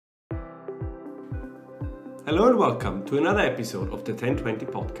Hello and welcome to another episode of the 1020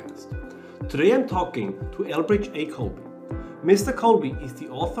 podcast. Today I'm talking to Elbridge A. Colby. Mr. Colby is the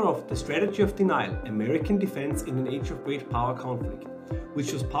author of The Strategy of Denial, American Defense in an Age of Great Power Conflict,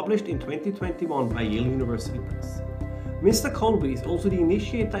 which was published in 2021 by Yale University Press. Mr. Colby is also the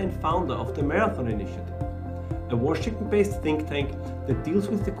initiator and founder of the Marathon Initiative, a Washington-based think tank that deals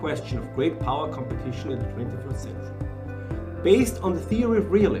with the question of great power competition in the 21st century. Based on the theory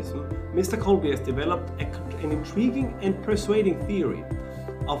of realism, Mr. Colby has developed an intriguing and persuading theory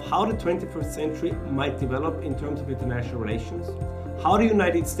of how the 21st century might develop in terms of international relations, how the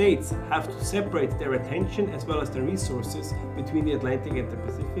United States have to separate their attention as well as their resources between the Atlantic and the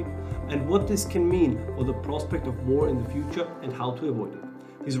Pacific, and what this can mean for the prospect of war in the future and how to avoid it.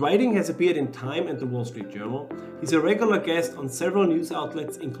 His writing has appeared in Time and the Wall Street Journal. He's a regular guest on several news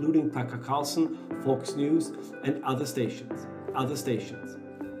outlets, including Tucker Carlson, Fox News, and other stations.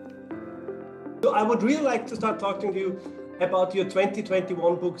 So I would really like to start talking to you about your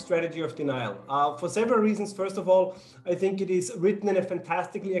 2021 book, Strategy of Denial. For several reasons. First of all, I think it is written in a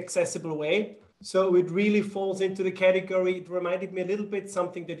fantastically accessible way. So it really falls into the category. It reminded me a little bit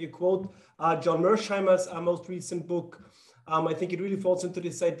something that you quote, John Mersheimer's most recent book. I think it really falls into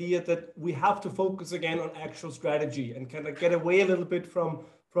this idea that we have to focus again on actual strategy and kind of get away a little bit from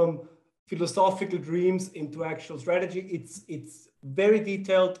philosophical dreams into actual strategy. It's very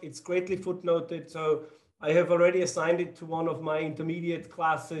detailed. It's greatly footnoted. So I have already assigned it to one of my intermediate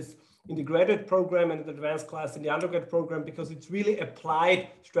classes in the graduate program and an advanced class in the undergrad program because it's really applied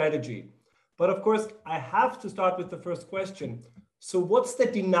strategy. But of course, I have to start with the first question. So what's the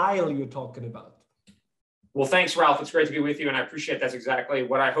denial you're talking about? Well, thanks, Ralph. It's great to be with you, and I appreciate that's exactly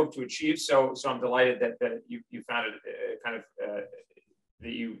what I hope to achieve. So I'm delighted that you found it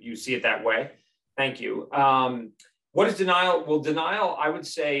that you see it that way. Thank you. What is denial? Well, denial, I would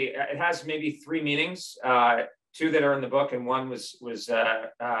say it has maybe three meanings. Two that are in the book, and one was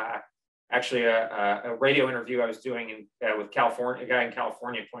actually a radio interview I was doing with California. A guy in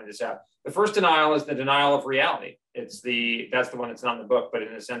California pointed this out. The first denial is the denial of reality. That's the one that's not in the book, but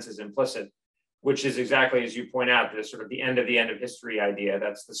in a sense is implicit, which is exactly as you point out, the sort of the end of history idea.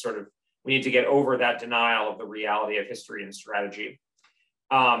 That's the sort of, we need to get over that denial of the reality of history and strategy.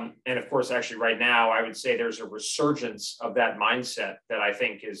 And of course, actually right now, I would say there's a resurgence of that mindset that I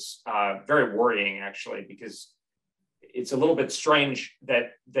think is very worrying, actually, because it's a little bit strange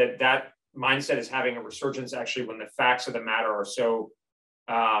that mindset is having a resurgence actually when the facts of the matter are so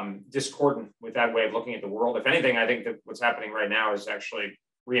discordant with that way of looking at the world. If anything, I think that what's happening right now is actually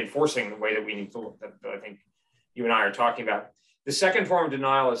reinforcing the way that we need to look, that I think you and I are talking about. The second form of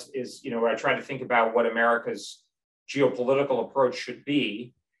denial is I try to think about what America's geopolitical approach should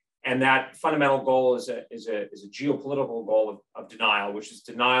be, and that fundamental goal is a geopolitical goal of denial, which is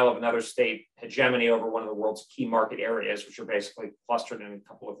denial of another state hegemony over one of the world's key market areas, which are basically clustered in a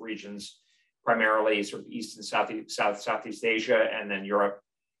couple of regions, primarily sort of East and Southeast Asia, and then Europe.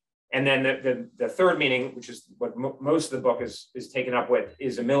 And then the third meaning, which is what most of the book is taken up with,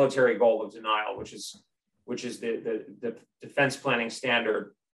 is a military goal of denial, which is the defense planning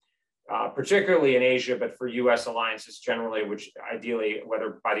standard, particularly in Asia, but for U.S. alliances generally, which ideally,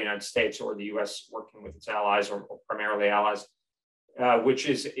 whether by the United States or the U.S. working with its allies or primarily allies, which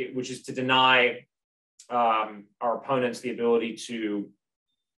is to deny our opponents the ability to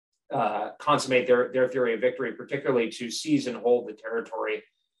consummate their theory of victory, particularly to seize and hold the territory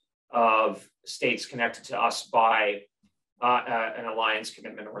of states connected to us by an alliance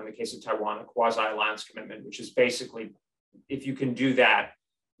commitment, or in the case of Taiwan, a quasi-alliance commitment, which is basically, if you can do that,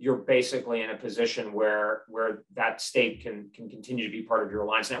 you're basically in a position where that state can continue to be part of your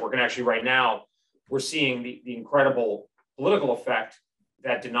alliance network. And actually right now, we're seeing the incredible political effect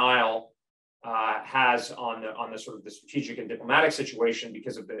that denial has on the sort of the strategic and diplomatic situation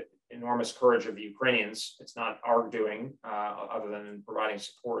because of the enormous courage of the Ukrainians. It's not our doing, other than providing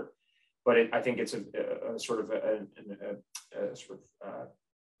support. But I think it's a sort of a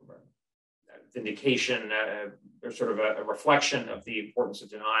vindication, or sort of a reflection of the importance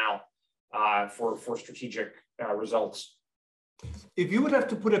of denial for strategic results. If you would have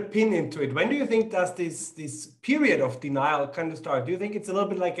to put a pin into it, when do you think does this period of denial kind of start? Do you think it's a little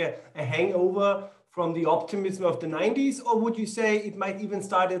bit like a hangover from the optimism of the 90s, or would you say it might even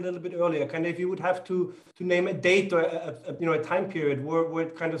start a little bit earlier? Kind of, if you would have to name a date or a time period where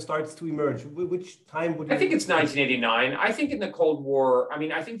it kind of starts to emerge, which time would you? I think it's 1989. I think in the Cold War,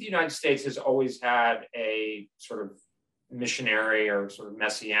 I think the United States has always had a sort of missionary or sort of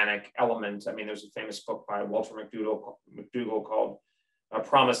messianic element. There's a famous book by Walter McDougall called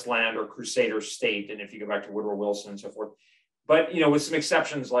Promised Land or Crusader State. And if you go back to Woodrow Wilson and so forth, but, with some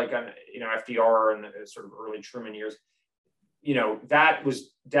exceptions, like, FDR and the sort of early Truman years, that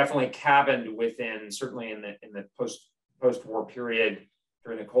was definitely cabined within, certainly in the post-war period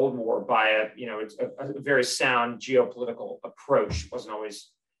during the Cold War, by a very sound geopolitical approach. It wasn't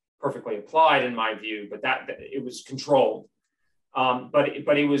always perfectly applied in my view, but that it was controlled. But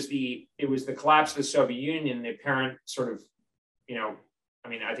it was the collapse of the Soviet Union, the apparent sort of,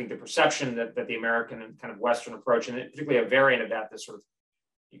 I think the perception that the American and kind of Western approach, and particularly a variant of that, this sort of,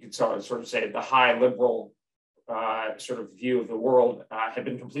 you could sort of say the high liberal sort of view of the world had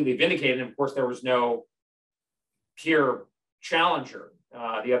been completely vindicated. And of course, there was no peer challenger.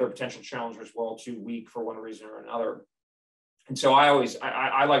 The other potential challengers were all too weak for one reason or another. And so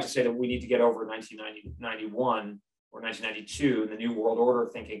I like to say that we need to get over 1991 or 1992 and the New World Order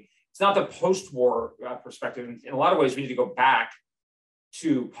thinking. It's not the post-war perspective. In a lot of ways, we need to go back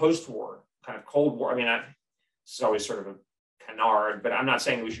to post-war, kind of Cold War. It's always sort of a canard, but I'm not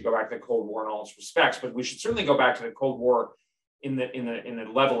saying that we should go back to the Cold War in all its respects, but we should certainly go back to the Cold War in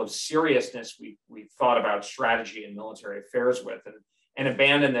the level of seriousness we thought about strategy and military affairs with, and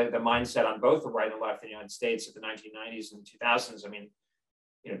abandon the mindset on both the right and the left in the United States of the 1990s and 2000s.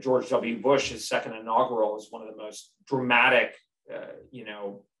 George W. Bush, his second inaugural, is one of the most dramatic,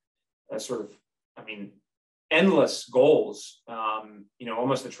 endless goals,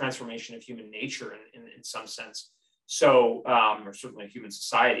 almost the transformation of human nature in some sense. So, or certainly human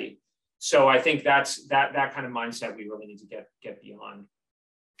society. So I think that's that kind of mindset we really need to get beyond.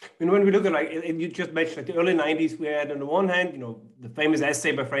 When we look at, you just mentioned the early 90s, we had on the one hand, the famous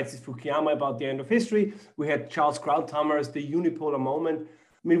essay by Francis Fukuyama about the end of history. We had Charles Krauthammer's The Unipolar Moment.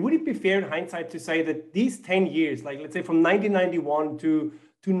 Would it be fair in hindsight to say that these 10 years, like let's say from 1991 to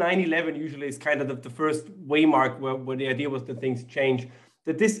 9/11 usually is kind of the first waymark where the idea was that things change,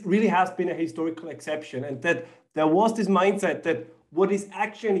 that this really has been a historical exception, and that there was this mindset that what is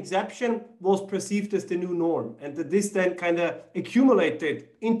actually an exception was perceived as the new norm, and that this then kind of accumulated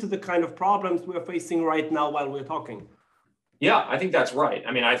into the kind of problems we're facing right now while we're talking. Yeah, I think that's right.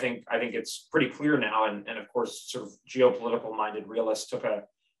 I think it's pretty clear now, and of course, sort of geopolitical minded realists took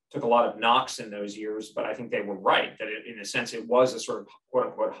a lot of knocks in those years, but I think they were right that in a sense it was a sort of quote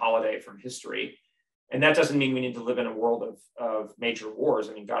unquote holiday from history. And that doesn't mean we need to live in a world of major wars.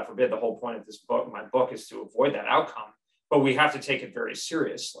 God forbid. The whole point of my book is to avoid that outcome, but we have to take it very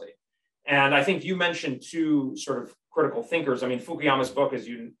seriously. And I think you mentioned two sort of critical thinkers. Fukuyama's book, as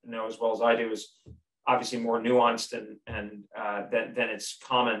you know as well as I do, is obviously more nuanced and than its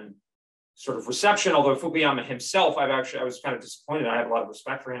common sort of reception. Although Fukuyama himself, I was kind of disappointed. I have a lot of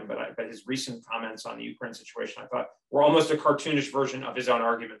respect for him, but his recent comments on the Ukraine situation, I thought were almost a cartoonish version of his own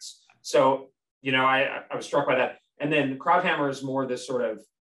arguments. So, I was struck by that. And then Krauthammer is more this sort of,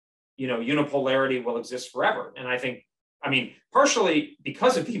 unipolarity will exist forever. And I think, partially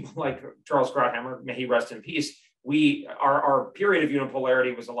because of people like Charles Krauthammer, may he rest in peace, our period of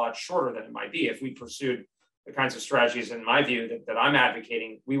unipolarity was a lot shorter than it might be. If we pursued the kinds of strategies, in my view, that I'm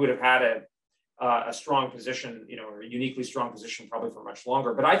advocating, we would have had a strong position, or a uniquely strong position probably for much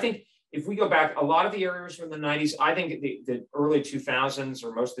longer. But I think if we go back, a lot of the areas from the 90s, I think the early 2000s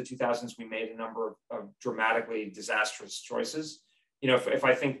or most of the 2000s, we made a number of dramatically disastrous choices. If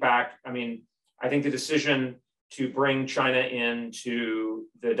I think back, I think the decision to bring China into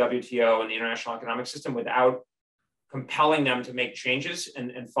the WTO and the international economic system without compelling them to make changes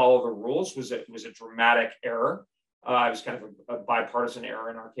and follow the rules was a dramatic error. It was kind of a bipartisan error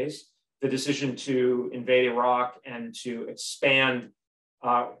in our case. The decision to invade Iraq and to expand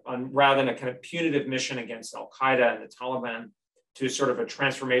rather than a kind of punitive mission against Al-Qaeda and the Taliban to sort of a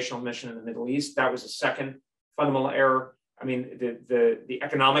transformational mission in the Middle East, that was a second fundamental error. The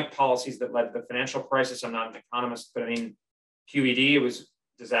economic policies that led to the financial crisis, I'm not an economist, but QED, it was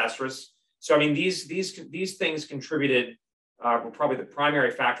disastrous. So these things contributed, were probably the primary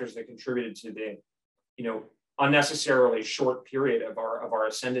factors that contributed to the, unnecessarily short period of our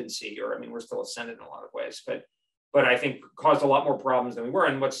ascendancy, or we're still ascendant in a lot of ways, but I think caused a lot more problems than we were.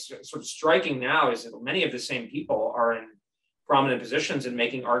 And what's sort of striking now is that many of the same people are in prominent positions and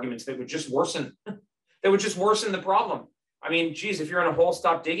making arguments that would just worsen, the problem. If you're in a hole,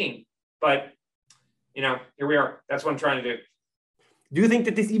 stop digging. But, here we are. That's what I'm trying to do. Do you think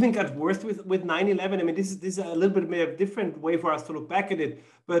that this even got worse with 9/11? This is a little bit of a different way for us to look back at it.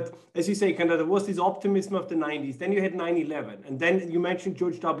 But as you say, there was this optimism of the 90s. Then you had 9/11. And then you mentioned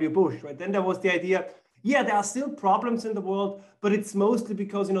George W. Bush, right? Then there was the idea, there are still problems in the world, but it's mostly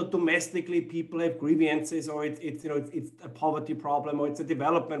because, domestically people have grievances, or it's a poverty problem, or it's a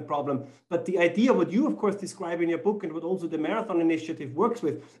development problem. But the idea, what you of course describe in your book, and what also the Marathon Initiative works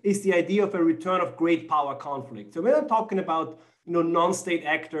with, is the idea of a return of great power conflict. So we're not talking about, non-state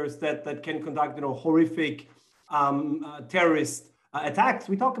actors that can conduct horrific terrorist attacks.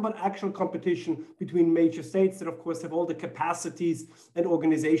 We talk about actual competition between major states that, of course, have all the capacities and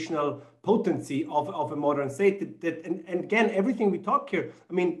organizational potency of a modern state. And again, everything we talk here,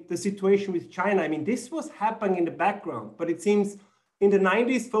 I mean, the situation with China, I mean, this was happening in the background, but it seems in the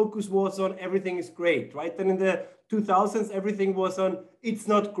 90s, focus was on everything is great, right? Then in the 2000s, everything was on it's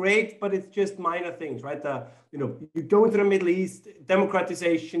not great, but it's just minor things, right? You go into the Middle East,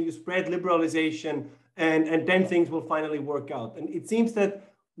 democratization, you spread liberalization, and then things will finally work out. And it seems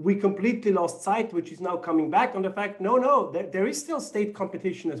that we completely lost sight, which is now coming back on the fact, no, there is still state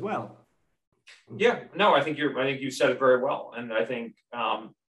competition as well. Yeah, no, I think you said it very well. And I think,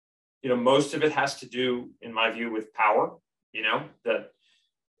 most of it has to do, in my view, with power, that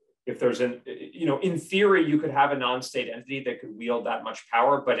if there's in theory, you could have a non-state entity that could wield that much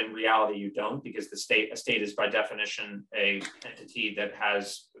power, but in reality, you don't, because a state is by definition a entity that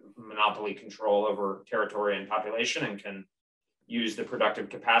has monopoly control over territory and population and can use the productive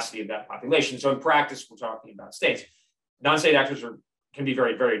capacity of that population. So in practice, we're talking about states. Non-state actors can be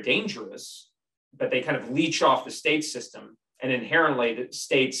very, very dangerous, but they kind of leech off the state system, and inherently the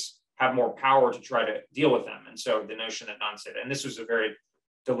states have more power to try to deal with them. And so the notion that non-state, and this was a very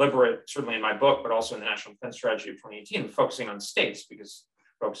deliberate, certainly in my book, but also in the National Defense Strategy of 2018, focusing on states, because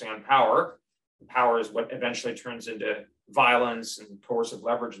focusing on power is what eventually turns into violence and coercive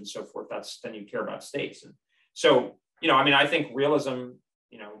leverage and so forth. Then you care about states. And so, I think realism,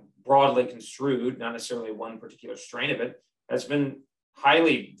 broadly construed, not necessarily one particular strain of it, has been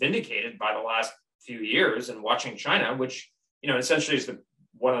highly vindicated by the last few years. And watching China, which, essentially is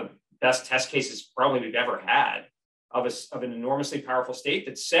one of the best test cases probably we've ever had of an enormously powerful state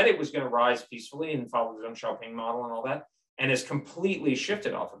that said it was going to rise peacefully and follow the Deng Xiaoping model and all that, and has completely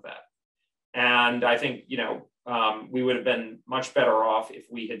shifted off of that. And I think, we would have been much better off if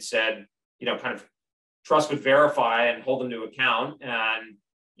we had said, kind of trust but verify and hold them to account. And,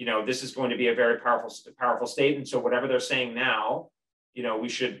 this is going to be a very powerful state. And so whatever they're saying now, we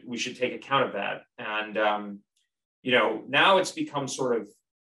should take account of that. And, now it's become sort of,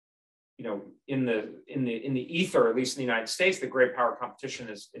 in the ether, at least in the United States, the great power competition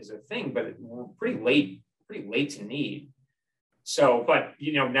is a thing, but we're pretty late to need. So, but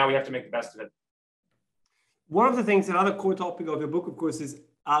now we have to make the best of it. One of the things, another core topic of your book, of course, is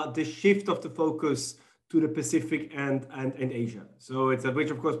the shift of the focus to the Pacific and Asia. So it's which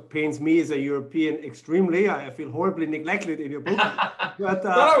of course pains me as a European extremely. I feel horribly neglected in your book. But it's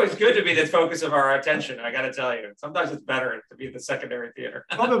not always good to be the focus of our attention, I got to tell you. Sometimes it's better to be the secondary theater.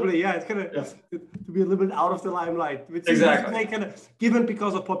 Probably, yeah. It's kind of to be a little bit out of the limelight. Which exactly. Is kind of given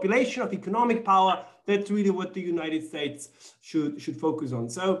because of population, of economic power. That's really what the United States should focus on.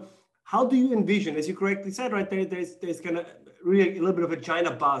 So how do you envision, as you correctly said, right, there's kind of really a little bit of a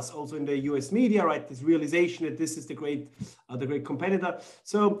China buzz also in the US media, right? This realization that this is the great competitor.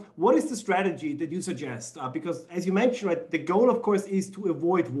 So what is the strategy that you suggest? Because as you mentioned, right, the goal, of course, is to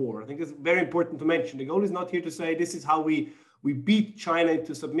avoid war. I think it's very important to mention. The goal is not here to say this is how we beat China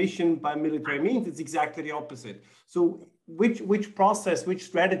into submission by military means. It's exactly the opposite. So which process, which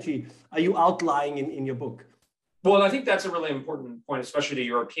strategy are you outlining in your book? Well, I think that's a really important point, especially to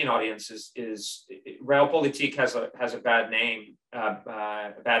European audiences. Is realpolitik has a bad name,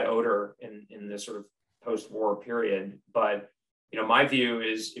 a bad odor in this sort of post-war period. But my view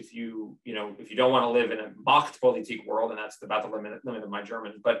is if you don't want to live in a Machtpolitik world, and that's about the limit of my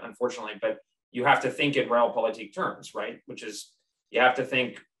German, but you have to think in realpolitik terms, right? Which is you have to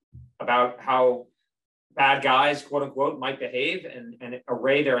think about how bad guys, quote unquote, might behave and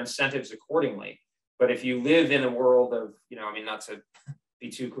array their incentives accordingly. But if you live in a world of, not to be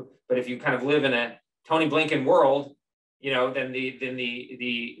too cool, but if you kind of live in a Tony Blinken world, then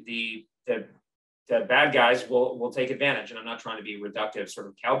the bad guys will take advantage. And I'm not trying to be reductive sort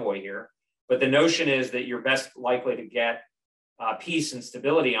of cowboy here, but the notion is that you're best likely to get peace and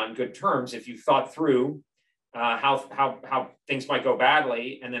stability on good terms if you thought through how things might go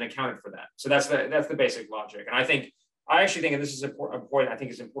badly and then accounted for that. So that's the basic logic. And I actually think, and this is a point I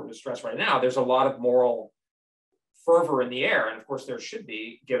think is important to stress right now, there's a lot of moral fervor in the air. And of course there should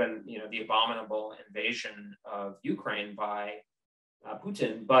be, given, the abominable invasion of Ukraine by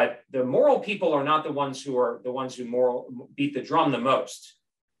Putin, but the moral people are not the ones who beat the drum the most,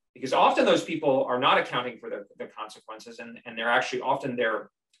 because often those people are not accounting for the consequences. And they're actually often their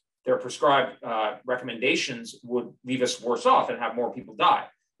prescribed recommendations would leave us worse off and have more people die.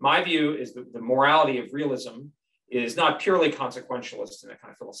 My view is that the morality of realism is not purely consequentialist in a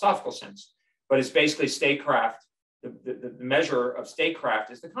kind of philosophical sense, but it's basically statecraft. The measure of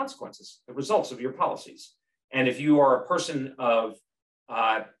statecraft is the consequences, the results of your policies. And if you are a person of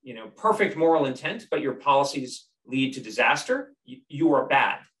perfect moral intent, but your policies lead to disaster, you are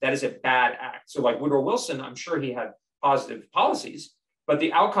bad. That is a bad act. So like Woodrow Wilson, I'm sure he had positive policies, but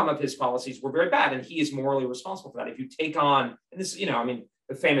the outcome of his policies were very bad, and he is morally responsible for that. If you take on, and this,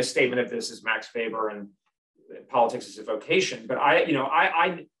 the famous statement of this is Max Weber, and politics is a vocation. But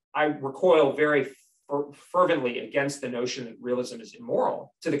I recoil very fervently against the notion that realism is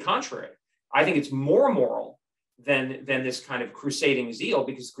immoral. To the contrary, I think it's more moral than this kind of crusading zeal,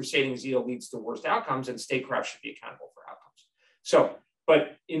 because crusading zeal leads to worst outcomes, and statecraft should be accountable for outcomes. So,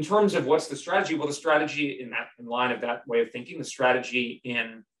 but in terms of what's the strategy? Well, the strategy in line of that way of thinking, the strategy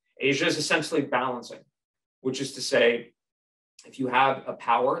in Asia is essentially balancing, which is to say, if you have a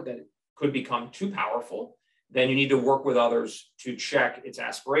power that could become too powerful, then you need to work with others to check its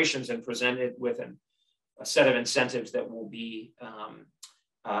aspirations and present it with a set of incentives that will be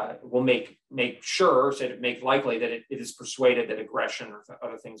will make likely that it is persuaded that aggression or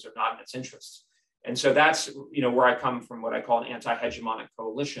other things are not in its interests. And so that's where I come from. What I call an anti-hegemonic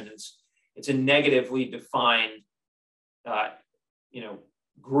coalition. It's a negatively defined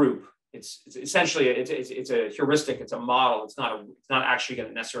group. It's essentially it's a heuristic. It's a model. It's not actually going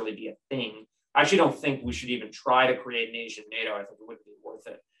to necessarily be a thing. I actually don't think we should even try to create an Asian NATO. I think it wouldn't be worth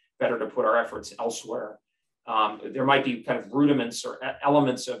it. Better to put our efforts elsewhere. There might be kind of rudiments or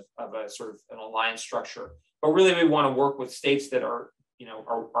elements of a sort of an alliance structure, but really we want to work with states that are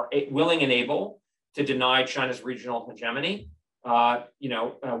willing and able to deny China's regional hegemony.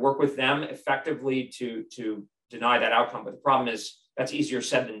 Work with them effectively to deny that outcome. But the problem is that's easier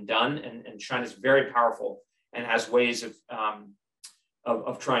said than done, and China's very powerful and has ways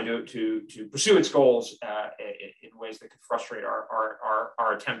of trying to pursue its goals in ways that could frustrate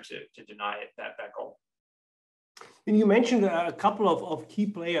our attempt to deny it, that goal. And you mentioned a couple of key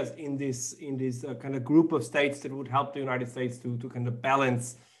players in this kind of group of states that would help the United States to kind of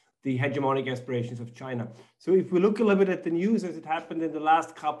balance the hegemonic aspirations of China. So if we look a little bit at the news as it happened in the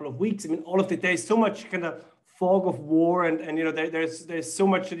last couple of weeks, all of there's so much kind of fog of war, and there's so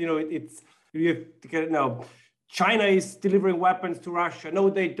much China is delivering weapons to Russia. No,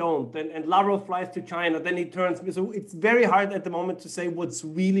 they don't. And Lavrov flies to China, then he turns. So it's very hard at the moment to say what's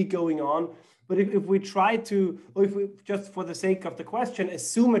really going on. But if we try to, or if we just for the sake of the question,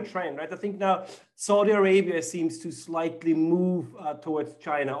 assume a trend, right? I think now Saudi Arabia seems to slightly move towards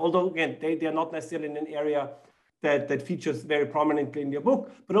China, although again, they are not necessarily in an area that features very prominently in your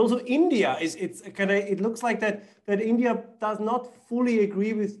book. But also India it looks like that India does not fully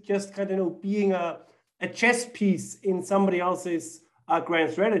agree with just being a chess piece in somebody else's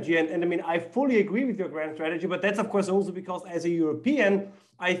grand strategy. And I fully agree with your grand strategy, but that's of course also because as a European,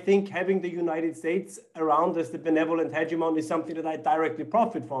 I think having the United States around as the benevolent hegemon is something that I directly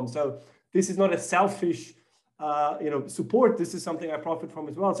profit from. So this is not a selfish, support. This is something I profit from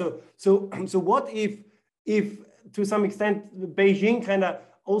as well. So what if to some extent Beijing kind of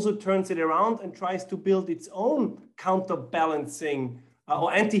also turns it around and tries to build its own counterbalancing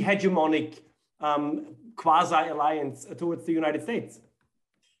or anti-hegemonic quasi-alliance towards the United States?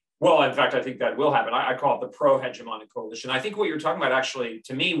 Well, in fact, I think that will happen. I call it the pro-hegemonic coalition. I think what you're talking about, actually,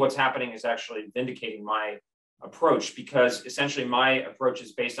 to me, what's happening is actually vindicating my approach, because essentially my approach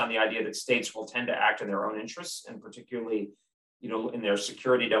is based on the idea that states will tend to act in their own interests, and particularly, in their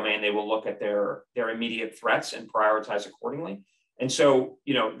security domain, they will look at their immediate threats and prioritize accordingly. And so,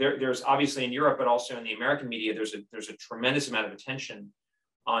 there's obviously in Europe, but also in the American media, there's a tremendous amount of attention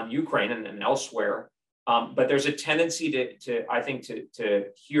on Ukraine and elsewhere. But there's a tendency to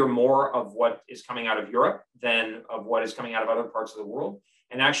hear more of what is coming out of Europe than of what is coming out of other parts of the world.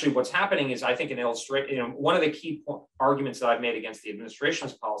 And actually what's happening is, I think, one of the key arguments that I've made against the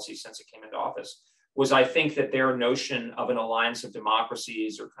administration's policy since it came into office was, I think that their notion of an alliance of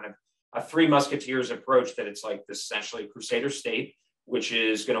democracies, or kind of a Three Musketeers approach, that it's like this essentially crusader state, which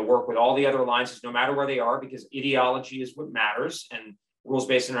is going to work with all the other alliances, no matter where they are, because ideology is what matters, and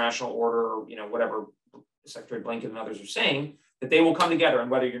rules-based international order, whatever Secretary Blinken and others are saying, that they will come together. And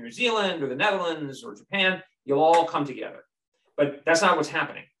whether you're New Zealand or the Netherlands or Japan, you'll all come together. But that's not what's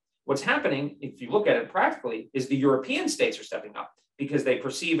happening. What's happening, if you look at it practically, is the European states are stepping up because they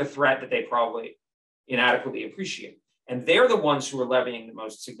perceive a threat that they probably inadequately appreciate. And they're the ones who are levying the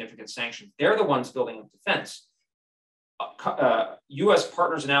most significant sanctions. They're the ones building up defense. US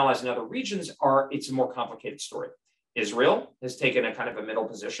partners and allies in other regions it's a more complicated story. Israel has taken a kind of a middle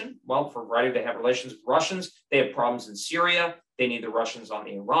position. Well, for a variety, they have relations with Russians. They have problems in Syria. They need the Russians on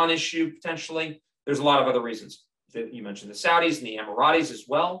the Iran issue, potentially. There's a lot of other reasons. You mentioned the Saudis and the Emiratis as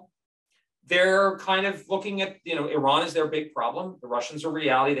well. They're kind of looking at, Iran is their big problem. The Russians are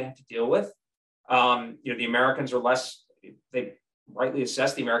reality they have to deal with. The Americans are less, they rightly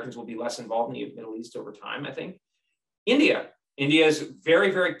assess the Americans will be less involved in the Middle East over time, I think. India is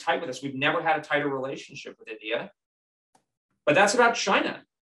very, very tight with us. We've never had a tighter relationship with India, but that's about China.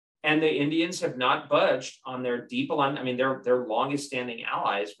 And the Indians have not budged on their deep alignment. I mean, their longest standing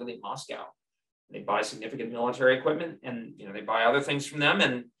ally is really Moscow. They buy significant military equipment, and they buy other things from them.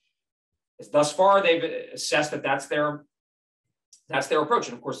 And thus far, they've assessed that that's their approach.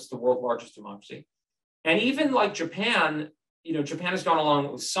 And of course, it's the world's largest democracy. And even like Japan, Japan has gone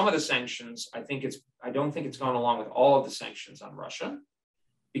along with some of the sanctions. I don't think it's gone along with all of the sanctions on Russia,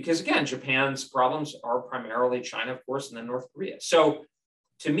 because again, Japan's problems are primarily China, of course, and then North Korea. So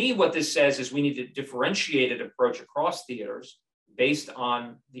to me, what this says is we need a differentiated approach across theaters based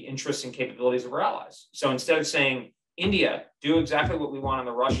on the interests and capabilities of our allies. So instead of saying, India, do exactly what we want on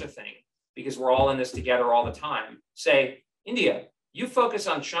the Russia thing, because we're all in this together all the time, say, India, you focus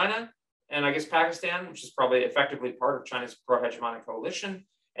on China and I guess Pakistan, which is probably effectively part of China's pro-hegemonic coalition.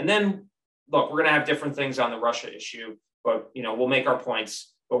 And then, look, we're going to have different things on the Russia issue, but we'll make our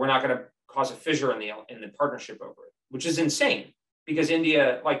points, but we're not going to cause a fissure in the partnership over it, which is insane. Because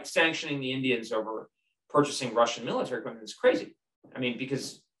India, like sanctioning the Indians over purchasing Russian military equipment is crazy. I mean,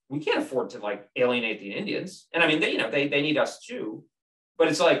 because we can't afford to like alienate the Indians. And I mean, they need us too. But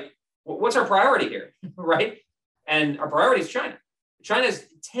it's like, what's our priority here, right? And our priority is China. China is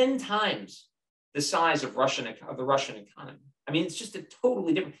 10 times the size of the Russian economy. I mean, it's just a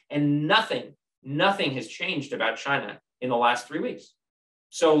totally different, and nothing has changed about China in the last 3 weeks.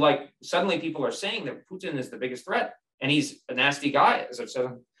 So like suddenly people are saying that Putin is the biggest threat. And he's a nasty guy, as I've said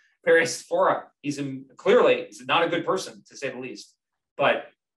on various fora. He's not a good person, to say the least. But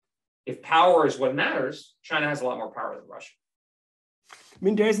if power is what matters, China has a lot more power than Russia. I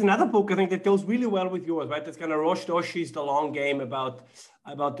mean, there's another book, I think, that goes really well with yours, right? That's kind of Rosh Doshi's The Long Game about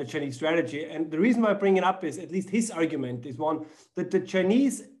the Chinese strategy. And the reason why I bring it up is, at least his argument is one, that the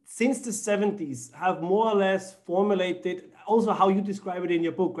Chinese, since the 70s, have more or less formulated, also how you describe it in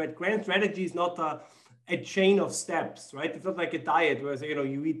your book, right? Grand strategy is not a chain of steps, right? It's not like a diet where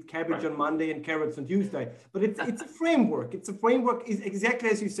you eat cabbage on Monday and carrots on Tuesday, but it's a framework. It's a framework, is exactly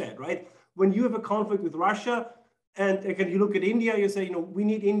as you said, right? When you have a conflict with Russia, and again, you look at India, you say, we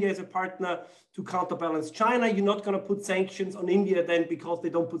need India as a partner to counterbalance China. You're not going to put sanctions on India then because they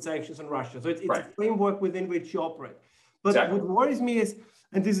don't put sanctions on Russia. So it's a framework within which you operate. But what worries me is,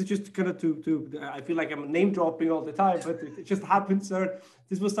 and this is just kind of I feel like I'm name dropping all the time, but it just happens, sir.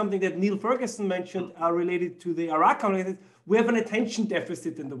 This was something that Neil Ferguson mentioned related to the Iraq conflict. We have an attention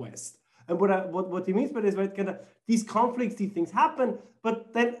deficit in the West. And what he means by this, right, kind of these conflicts, these things happen,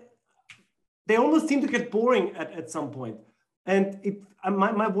 but then they almost seem to get boring at some point. And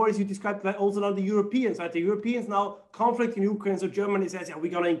my worries, you described that also now the Europeans, right? The Europeans now, conflict in Ukraine, so Germany says, yeah,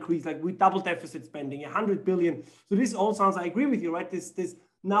 we're going to increase, like we double deficit spending, 100 billion. So this all sounds, I agree with you, right?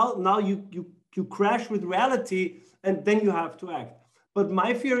 Now you crash with reality and then you have to act. But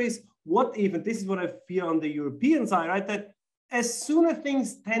my fear is, what if, and this is what I fear on the European side, right? That as soon as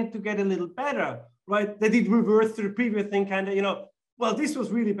things tend to get a little better, right? That it reverts to the previous thing, kind of, well, this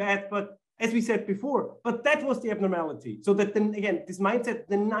was really bad, but as we said before, but that was the abnormality. So that then again, this mindset,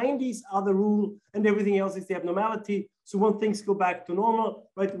 the 90s are the rule and everything else is the abnormality. So when things go back to normal,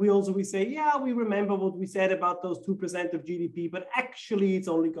 right, we say, yeah, we remember what we said about those 2% of GDP, but actually it's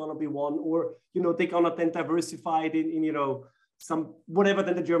only gonna be 1, or, they're gonna then diversify it in some, whatever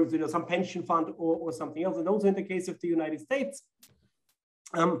then the Germans, some pension fund or something else. And also in the case of the United States,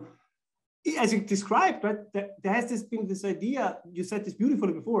 as you described, right, there has been this idea, you said this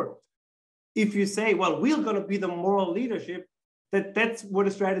beautifully before, if you say, well, we're going to be the moral leadership, that's where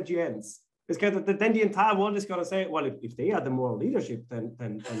the strategy ends. It's kind of, then the entire world is going to say, well, if they are the moral leadership, then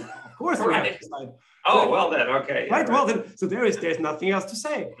of course we have to decide. Oh, well then, okay. Right, well then, so there's nothing else to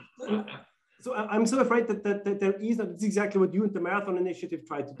say. So I'm so afraid that there is, that's exactly what you and the Marathon Initiative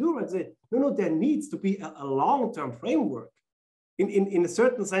try to do, right? Say, no, there needs to be a long-term framework. In a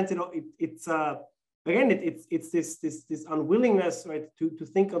certain sense, it's again, it's this unwillingness, right, to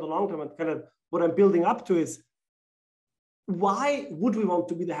think on the long term. And kind of what I'm building up to is, why would we want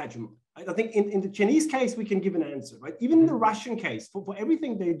to be the hegemon? I think in the Chinese case, we can give an answer, right? Even in the Russian case, for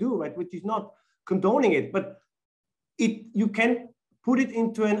everything they do, right, which is not condoning it, but you can put it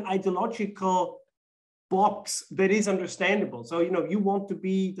into an ideological box that is understandable. So, you want to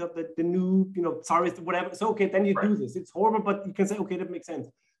be the new, Tsarist, whatever. So, okay, then you do this. It's horrible, but you can say, okay, that makes sense.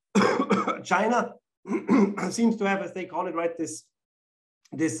 China seems to have, as they call it, right, this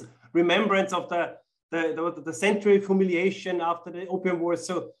remembrance of the century of humiliation after the Opium Wars.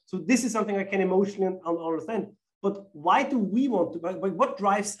 So this is something I can emotionally understand. But why do we want to, but what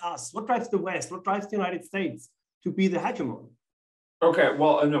drives us? What drives the West? What drives the United States to be the hegemon? Okay,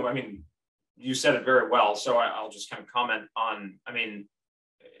 well, no, I mean, you said it very well. So I'll just kind of comment on, I mean,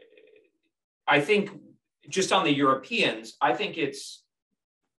 I think just on the Europeans, I think it's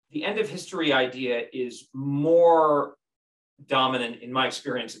the end of history idea is more dominant in my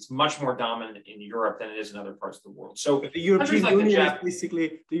experience. It's much more dominant in Europe than it is in other parts of the world. So the European Union is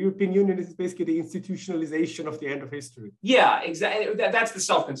basically the European Union is basically the institutionalization of the end of history. Yeah, exactly. That's the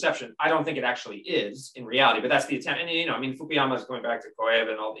self-conception. I don't think it actually is in reality, but that's the attempt. And I mean, Fukuyama's going back to Koebe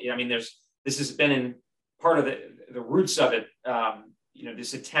and all. I mean, this has been in part of the roots of it.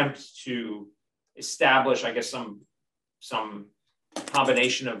 This attempt to establish, I guess, some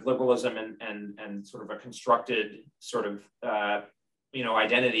combination of liberalism and sort of a constructed sort of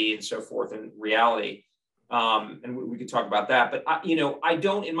identity and so forth and reality, and we could talk about that. But I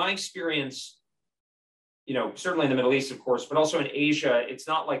don't, in my experience, certainly in the Middle East, of course, but also in Asia, it's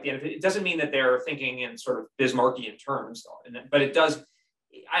not like the end of it. It doesn't mean that they're thinking in sort of Bismarckian terms, but it does.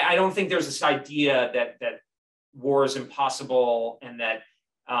 I don't think there's this idea that war is impossible and that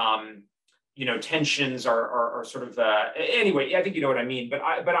tensions are sort of anyway. I think you know what I mean. But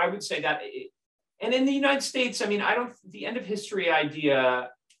I would say that, and in the United States, I mean, the end of history idea.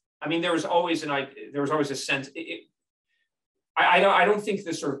 I mean, there was always a sense. I don't think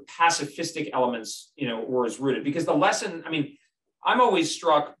the sort of pacifistic elements were as rooted, because the lesson. I mean, I'm always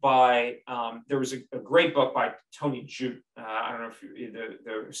struck by there was a great book by Tony Judt. I don't know if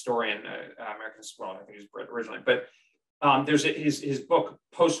the historian, American. Well, I think he's Brit originally, but there's his book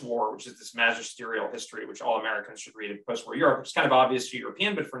Post-War, which is this magisterial history, which all Americans should read of post-war Europe. It's kind of obvious to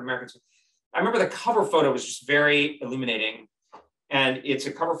European, but for Americans, I remember the cover photo was just very illuminating, and it's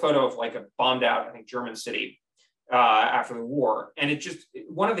a cover photo of like a bombed out, I think, German city after the war, and it just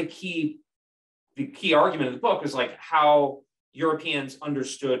one of the key argument of the book is like how Europeans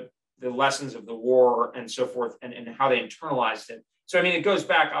understood the lessons of the war and so forth, and how they internalized it. So, I mean, it goes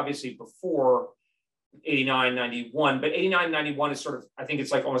back obviously before 89, 91, but 89, 91 is sort of, I think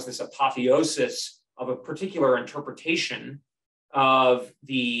it's like almost this apotheosis of a particular interpretation of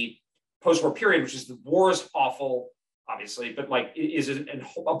the post-war period, which is the war is awful, obviously, but like it is an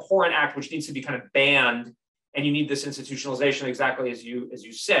abhorrent act which needs to be kind of banned. And you need this institutionalization, exactly as you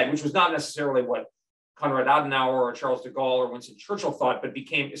said, which was not necessarily what Konrad Adenauer or Charles de Gaulle or Winston Churchill thought, but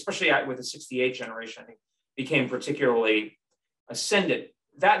became, especially with the 68 generation, I think, became particularly ascendant.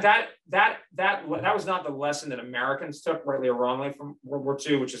 That was not the lesson that Americans took, rightly or wrongly, from World War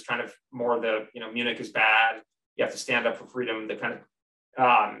II, which is kind of more the, Munich is bad, you have to stand up for freedom, the kind of,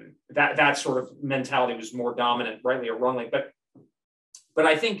 that sort of mentality was more dominant, rightly or wrongly. But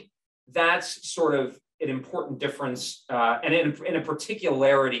I think that's sort of an important difference, and in a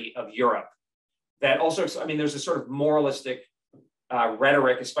particularity of Europe, that also, I mean, there's a sort of moralistic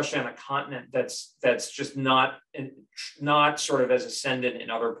rhetoric, especially on a continent that's just not sort of as ascendant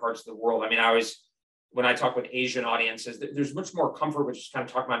in other parts of the world. I mean, when I talk with Asian audiences, there's much more comfort with just kind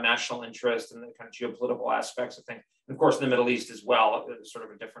of talking about national interest and the kind of geopolitical aspects of things. And of course, in the Middle East as well, it's sort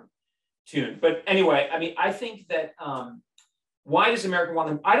of a different tune. But anyway, I mean, I think that why does America want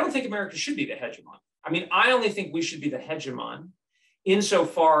them? I don't think America should be the hegemon. I mean, I only think we should be the hegemon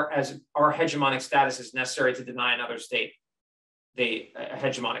insofar as our hegemonic status is necessary to deny another state a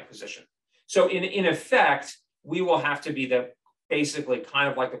hegemonic position. So in effect, we will have to be basically kind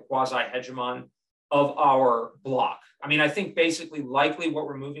of like the quasi-hegemon of our bloc. I mean, I think basically likely what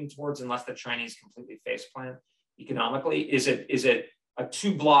we're moving towards, unless the Chinese completely faceplant economically, is it a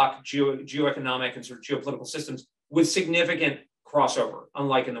two-block geoeconomic and sort of geopolitical systems with significant crossover,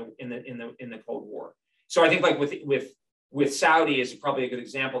 unlike in the Cold War. So I think like with Saudi is probably a good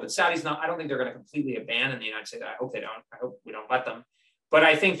example. That Saudi's not, I don't think they're going to completely abandon the United States. I hope they don't. I hope we don't let them. But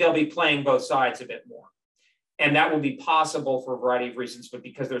I think they'll be playing both sides a bit more. And that will be possible for a variety of reasons, but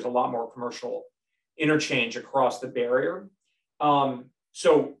because there's a lot more commercial interchange across the barrier.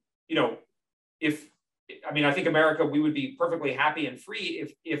 So, I think America, we would be perfectly happy and free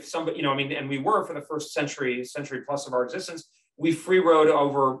if somebody, and we were for the first century plus of our existence, we free rode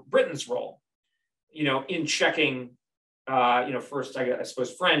over Britain's role, in checking, first, I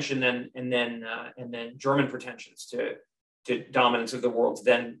suppose, French and then German pretensions to dominance of the world's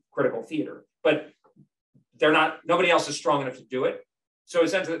then critical theater. But nobody else is strong enough to do it. So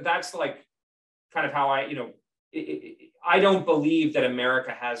essentially, that's like kind of how I don't believe that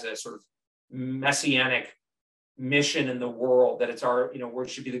America has a sort of messianic mission in the world, that it's our, we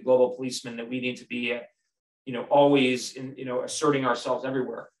should be the global policeman, that we need to be, always asserting ourselves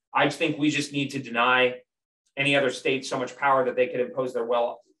everywhere. I think we just need to deny any other state so much power that they could impose their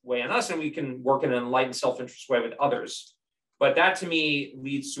will way on us, and we can work in an enlightened self-interest way with others. But that to me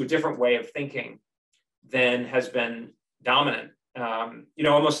leads to a different way of thinking than has been dominant.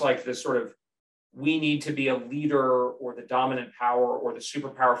 Almost like this sort of, we need to be a leader or the dominant power or the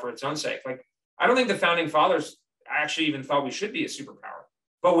superpower for its own sake. Like, I don't think the founding fathers actually even thought we should be a superpower,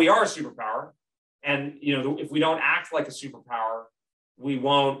 but we are a superpower. And, if we don't act like a superpower, we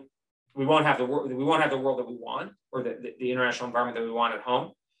won't have the world that we want, or the international environment that we want at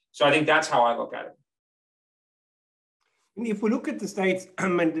home. So I think that's how I look at it. If we look at the states,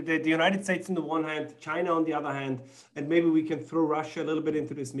 and the United States on the one hand, China on the other hand, and maybe we can throw Russia a little bit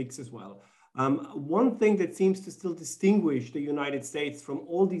into this mix as well. One thing that seems to still distinguish the United States from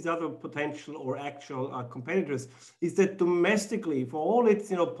all these other potential or actual competitors is that domestically, for all its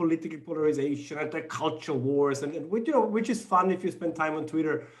political polarization and the culture wars, and which is fun if you spend time on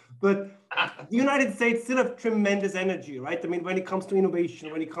Twitter, but the United States still have tremendous energy, right? I mean, when it comes to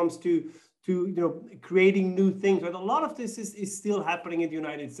innovation, when it comes to creating new things, right? A lot of this is still happening in the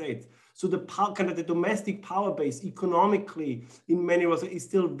United States. So the domestic power base economically in many ways is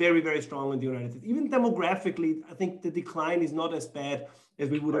still very, very strong in the United States. Even demographically, I think the decline is not as bad as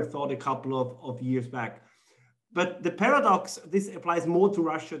we would have thought a couple of years back. But the paradox, this applies more to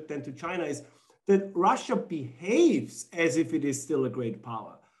Russia than to China, is that Russia behaves as if it is still a great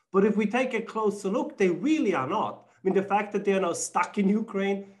power. But if we take a closer look, they really are not. I mean, the fact that they are now stuck in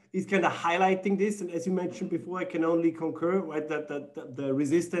Ukraine is kind of highlighting this. And as you mentioned before, I can only concur, right, that the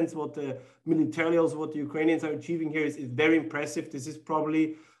resistance, what the Ukrainians are achieving here is very impressive. This is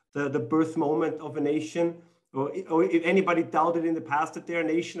probably the birth moment of a nation, or if anybody doubted in the past that they're a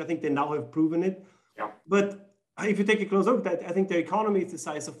nation, I think they now have proven it. Yeah. But if you take a close look, I think their economy is the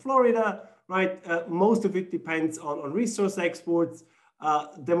size of Florida, right? Most of it depends on resource exports.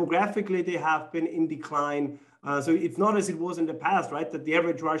 Demographically, they have been in decline. So it's not as it was in the past, right? That the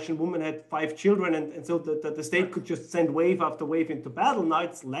average Russian woman had 5 children, and so the state could just send wave after wave into battle. Now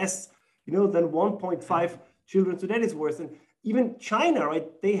it's less, than 1.5 children. So that is worse. And even China, right?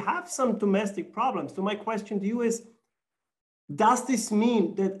 They have some domestic problems. So my question to you is, does this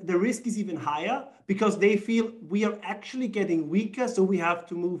mean that the risk is even higher because they feel we are actually getting weaker, so we have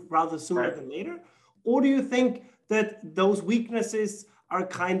to move rather sooner than later? Or do you think that those weaknesses are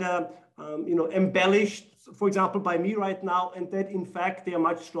kind of, embellished, for example, by me right now, and that in fact they are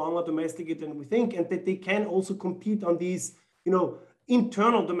much stronger domestically than we think, and that they can also compete on these,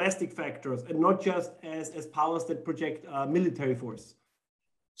 internal domestic factors and not just as powers that project military force?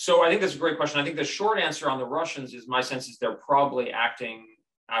 So I think that's a great question. I think the short answer on the Russians is, my sense is they're probably acting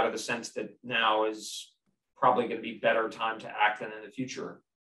out of the sense that now is probably going to be better time to act than in the future.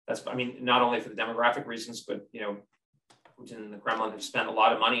 Not only for the demographic reasons, but, Putin and the Kremlin have spent a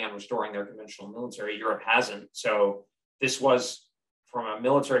lot of money on restoring their conventional military. Europe hasn't. So this was, from a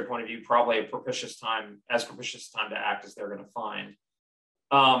military point of view, probably as propitious time to act as they're going to find.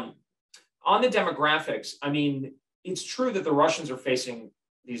 On the demographics, it's true that the Russians are facing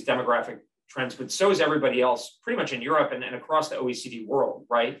these demographic trends, but so is everybody else, pretty much in Europe and across the OECD world,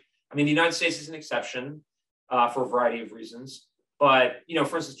 right? The United States is an exception for a variety of reasons. But,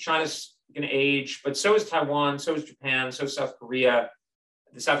 for instance, China's going to age, but so is Taiwan, so is Japan, so is South Korea.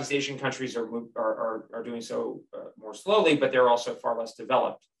 The Southeast Asian countries are doing so more slowly, but they're also far less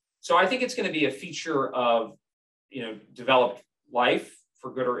developed. So I think it's going to be a feature of, developed life,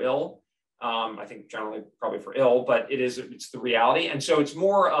 for good or ill. I think generally probably for ill, but it's the reality. And so it's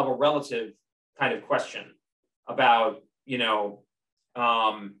more of a relative kind of question about,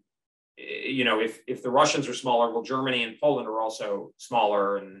 if the Russians are smaller, well, Germany and Poland are also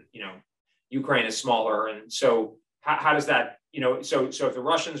smaller, and, Ukraine is smaller. And so how does that, so if the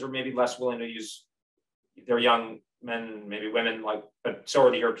Russians are maybe less willing to use their young men, maybe women, but so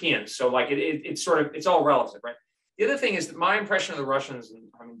are the Europeans. So it's all relative, right? The other thing is that my impression of the Russians, and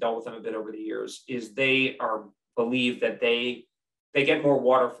having dealt with them a bit over the years, is they believe that they get more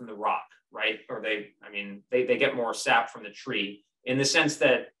water from the rock, right? Or they get more sap from the tree, in the sense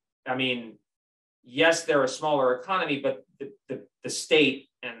that, yes, they're a smaller economy, but the state,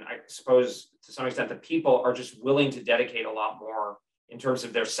 and I suppose to some extent the people, are just willing to dedicate a lot more in terms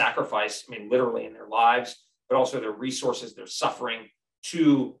of their sacrifice, literally in their lives, but also their resources, their suffering,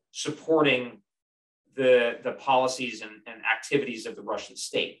 to supporting the policies and activities of the Russian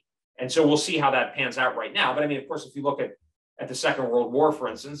state. And so we'll see how that pans out right now. But of course, if you look at the Second World War, for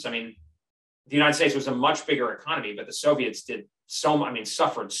instance, the United States was a much bigger economy, but the Soviets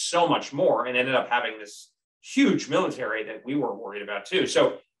suffered so much more, and ended up having this huge military that we were worried about too.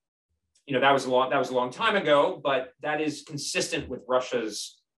 So, that was a long time ago, but that is consistent with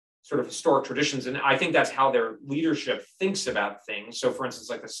Russia's sort of historic traditions. And I think that's how their leadership thinks about things. So for instance,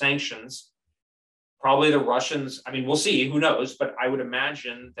 like the sanctions, probably the Russians, I mean, we'll see, who knows, but I would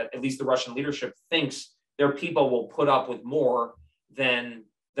imagine that at least the Russian leadership thinks their people will put up with more than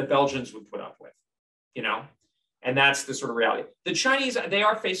the Belgians would put up with, you know? And that's the sort of reality. The Chinese, they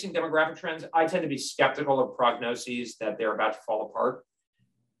are facing demographic trends. I tend to be skeptical of prognoses that they're about to fall apart.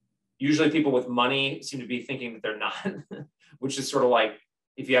 Usually people with money seem to be thinking that they're not, which is sort of like,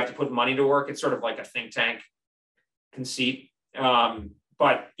 if you have to put money to work, it's sort of like a think tank conceit.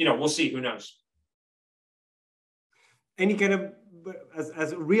 But, you know, we'll see, who knows? Any kind of,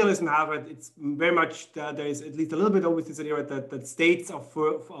 as realism have it, it's very much there is at least a little bit always this idea that states are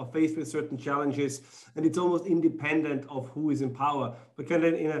faced with certain challenges, and it's almost independent of who is in power. But kind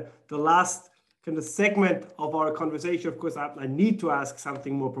of in the last kind of segment of our conversation, of course, I need to ask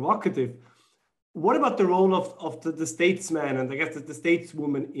something more provocative. What about the role of the statesman and I guess the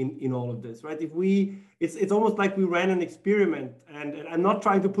stateswoman in all of this, right? If it's almost like we ran an experiment, and I'm not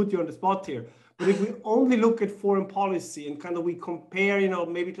trying to put you on the spot here, but if we only look at foreign policy and kind of we compare, you know,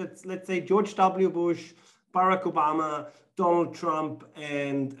 maybe let's say George W. Bush, Barack Obama, Donald Trump,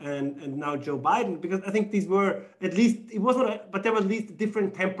 and now Joe Biden, because I think these were at least, it wasn't, but there were at least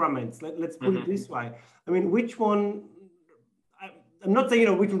different temperaments. Let's put it this way. I mean, which one? I'm not saying, you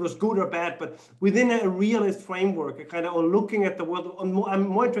know, which one was good or bad, but within a realist framework, kind of, or looking at the world, I'm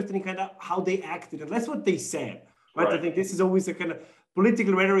more interested in kind of how they acted and less what they said, right? I think this is always a kind of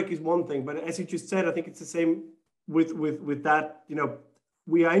political rhetoric is one thing, but as you just said, I think it's the same with that. You know,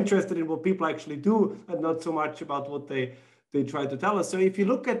 we are interested in what people actually do and not so much about what they try to tell us. So if you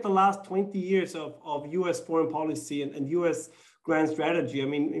look at the last 20 years of U.S. foreign policy and U.S. grand strategy, I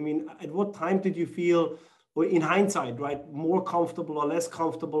mean, at what time did you feel, or in hindsight, right, more comfortable or less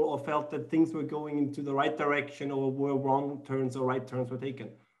comfortable, or felt that things were going into the right direction, or were wrong turns or right turns were taken?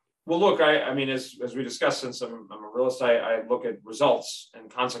 Well, look, I mean, as we discussed, since I'm a realist, I look at results and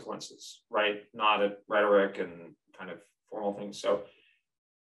consequences, right? Not at rhetoric and kind of formal things. So,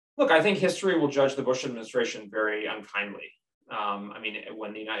 look, I think history will judge the Bush administration very unkindly. I mean,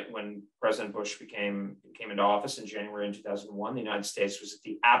 when President Bush came into office in January in 2001, the United States was at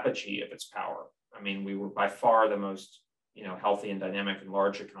the apogee of its power. I mean, we were by far the most, you know, healthy and dynamic and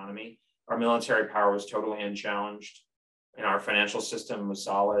large economy. Our military power was totally unchallenged, and our financial system was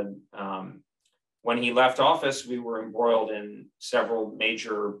solid. When he left office, we were embroiled in several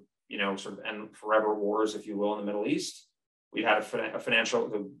major, you know, sort of and forever wars, if you will, in the Middle East. We had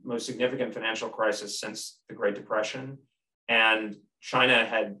the most significant financial crisis since the Great Depression, and China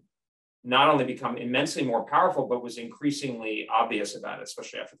had not only become immensely more powerful, but was increasingly obvious about it,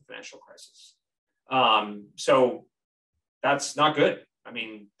 especially after the financial crisis. So that's not good. I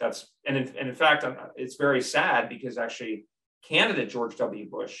mean, in fact, it's very sad because actually candidate George W.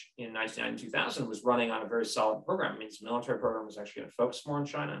 Bush in 1999 2000 was running on a very solid program. I mean, his military program was actually going to focus more on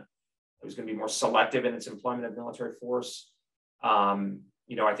China. It was going to be more selective in its employment of military force.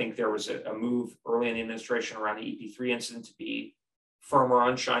 You know, I think there was a move early in the administration around the EP3 incident to be firmer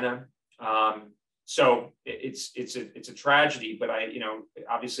on China. So it's a tragedy, but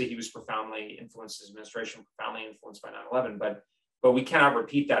obviously he was profoundly influenced, his administration profoundly influenced by 9/11, but we cannot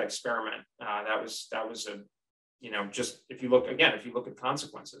repeat that experiment. That was just, if you look at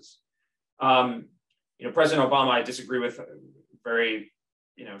consequences. President Obama, I disagree with very,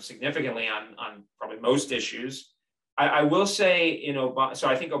 significantly on probably most issues. I will say so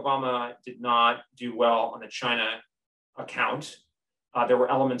I think Obama did not do well on the China account. There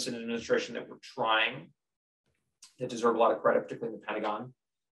were elements in the administration that were trying, that deserve a lot of credit, particularly in the Pentagon,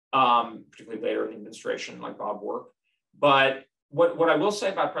 particularly later in the administration, like Bob Work. But what I will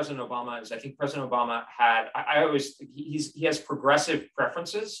say about President Obama is I think President Obama he has progressive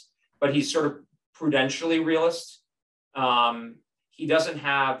preferences, but he's sort of prudentially realist. He doesn't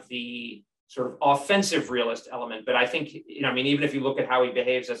have the sort of offensive realist element, but I think, even if you look at how he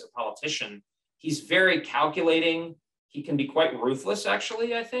behaves as a politician, he's very calculating. He can be quite ruthless,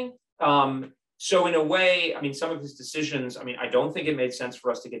 actually, I think. So in a way, some of his decisions, I don't think it made sense for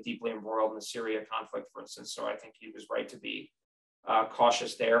us to get deeply embroiled in the Syria conflict, for instance. So I think he was right to be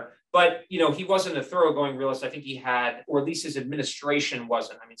cautious there. But, he wasn't a thoroughgoing realist. I think he had, or at least his administration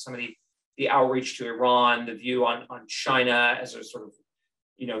wasn't. Some of the outreach to Iran, the view on China as a sort of,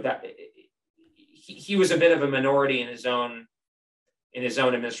 that he was a bit of a minority in his own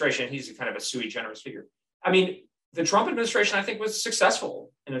administration. He's a kind of a sui generis figure. The Trump administration, I think, was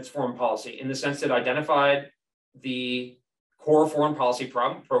successful in its foreign policy in the sense that it identified the core foreign policy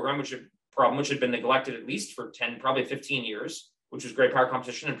program, which had been neglected at least for 10, probably 15 years, which was great power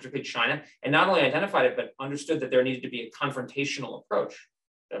competition, and particularly China, and not only identified it, but understood that there needed to be a confrontational approach.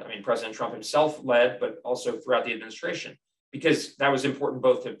 that, I mean, President Trump himself led, but also throughout the administration, because that was important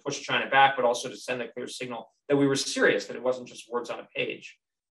both to push China back, but also to send a clear signal that we were serious, that it wasn't just words on a page.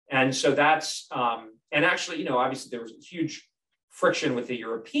 And so that's, and actually, you know, obviously there was a huge friction with the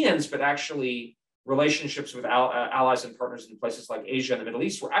Europeans, but actually relationships with allies and partners in places like Asia and the Middle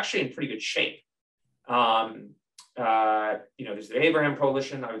East were actually in pretty good shape. You know, there's the Abraham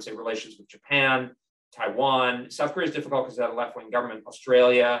Coalition, I would say relations with Japan, Taiwan. South Korea is difficult because they had a left-wing government.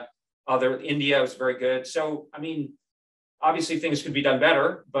 Australia, India was very good. So, I mean, obviously things could be done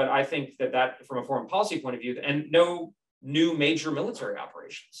better, but I think that from a foreign policy point of view, and no new major military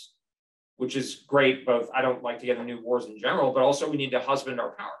operations, which is great. Both, I don't like to get into new wars in general, but also we need to husband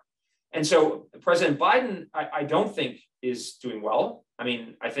our power. And so President Biden, I don't think is doing well. I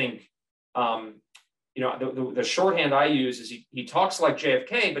mean, I think, you know, the shorthand I use is he talks like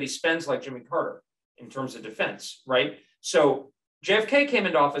JFK, but he spends like Jimmy Carter in terms of defense, right? So JFK came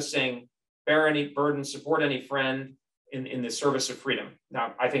into office saying, bear any burden, support any friend in the service of freedom.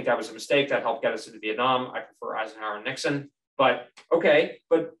 Now, I think that was a mistake. That helped get us into Vietnam. I prefer Eisenhower and Nixon, but okay.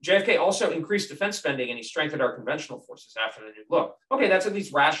 But JFK also increased defense spending and he strengthened our conventional forces after the new look. Okay, that's at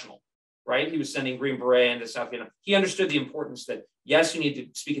least rational, right? He was sending Green Beret into South Vietnam. He understood the importance that, yes, you need to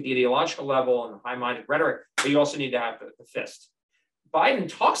speak at the ideological level and the high-minded rhetoric, but you also need to have the fist.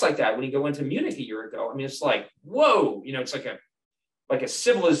 Biden talks like that when he go into Munich a year ago. I mean, it's like, whoa, you know, it's like a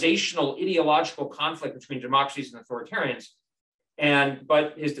civilizational ideological conflict between democracies and authoritarians.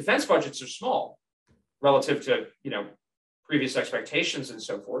 But his defense budgets are small relative to, you know, previous expectations and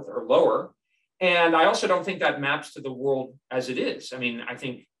so forth, or lower. And I also don't think that maps to the world as it is. I mean, I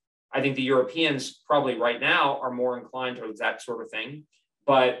think the Europeans probably right now are more inclined towards that sort of thing.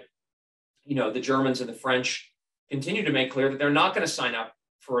 But, you know, the Germans and the French continue to make clear that they're not going to sign up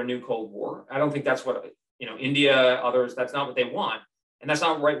for a new Cold War. I don't think that's what, you know, India, others, that's not what they want. And that's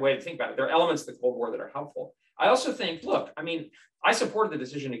not the right way to think about it. There are elements of the Cold War that are helpful. I also think, look, I mean, I supported the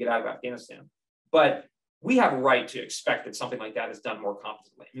decision to get out of Afghanistan, but we have a right to expect that something like that is done more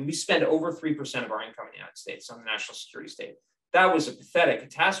competently. I mean, we spend over 3% of our income in the United States on the national security state. That was a pathetic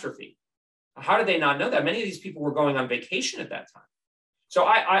catastrophe. How did they not know that? Many of these people were going on vacation at that time. So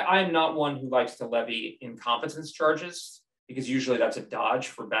I'm not one who likes to levy incompetence charges, because usually that's a dodge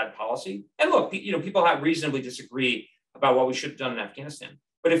for bad policy. And look, you know, people have reasonably disagree about what we should have done in Afghanistan.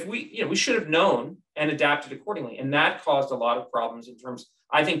 But if we, you know, we should have known and adapted accordingly. And that caused a lot of problems in terms,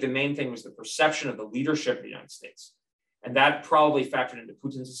 I think the main thing was the perception of the leadership of the United States. And that probably factored into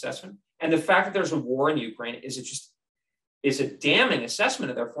Putin's assessment. And the fact that there's a war in Ukraine is a damning assessment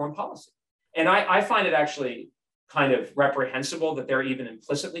of their foreign policy. And I find it actually kind of reprehensible that they're even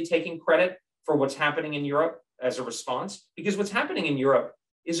implicitly taking credit for what's happening in Europe as a response, because what's happening in Europe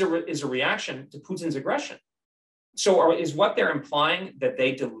is a reaction to Putin's aggression. So is what they're implying that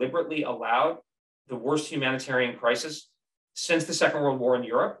they deliberately allowed the worst humanitarian crisis since the Second World War in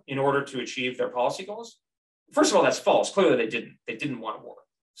Europe in order to achieve their policy goals? First of all, that's false. Clearly they didn't. They didn't want a war.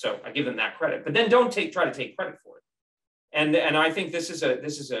 So I give them that credit. But then don't try to take credit for it. And I think this is a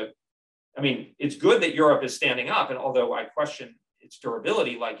I mean, it's good that Europe is standing up. And although I question its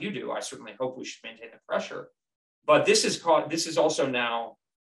durability like you do, I certainly hope we should maintain the pressure. But this is also now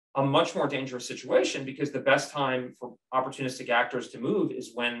a much more dangerous situation, because the best time for opportunistic actors to move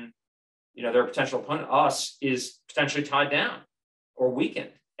is when, you know, their potential opponent, us, is potentially tied down or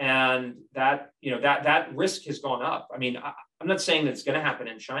weakened. And that, you know, that risk has gone up. I mean, I'm not saying that it's going to happen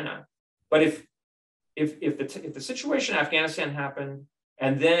in China, but if the situation in Afghanistan happened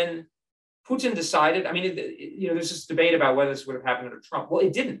and then Putin decided, I mean, you know, there's this debate about whether this would have happened under Trump. Well,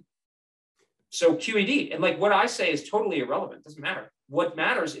 it didn't. So QED, and like what I say is totally irrelevant. It doesn't matter. What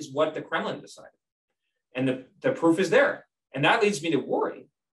matters is what the Kremlin decided. And the proof is there. And that leads me to worry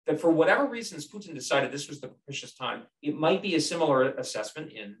that for whatever reasons Putin decided this was the propitious time, it might be a similar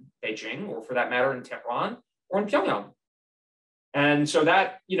assessment in Beijing, or for that matter in Tehran or in Pyongyang. And so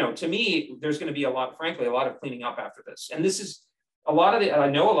that, you know, to me, there's going to be frankly, a lot of cleaning up after this. And this is I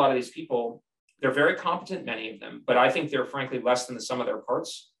know a lot of these people, they're very competent, many of them, but I think they're frankly less than the sum of their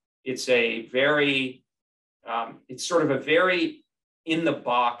parts. It's it's sort of a very in the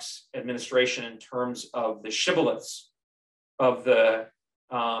box administration in terms of the shibboleths of the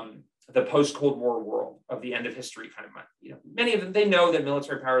post-Cold War world, of the end of history kind of, you know, many of them, they know that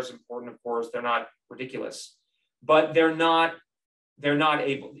military power is important, of course, they're not ridiculous, but they're not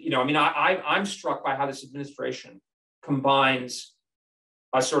able, you know, I mean, I'm struck by how this administration combines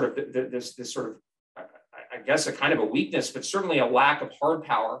a sort of this sort of, I guess, a kind of a weakness, but certainly a lack of hard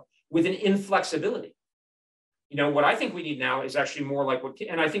power with an inflexibility. You know, what I think we need now is actually more like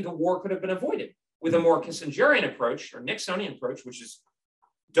and I think a war could have been avoided with a more Kissingerian approach or Nixonian approach, which is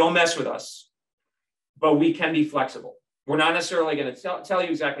don't mess with us, but we can be flexible. We're not necessarily going to tell you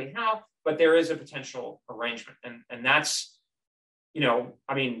exactly how, but there is a potential arrangement. And that's,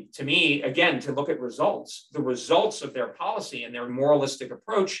 I mean, to me, again, to look at results, the results of their policy and their moralistic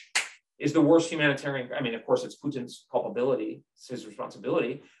approach is the worst humanitarian. I mean, of course, it's Putin's culpability, it's his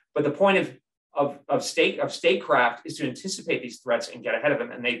responsibility. But the point of statecraft is to anticipate these threats and get ahead of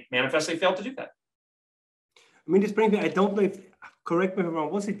them. And they manifestly failed to do that. I mean, this brings me, I don't know if, correct me if I'm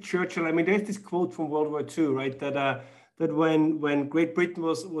wrong, was it Churchill? I mean, there's this quote from World War II, right? That when Great Britain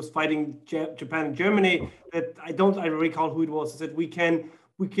was fighting Japan and Germany, that I recall who it was, said we can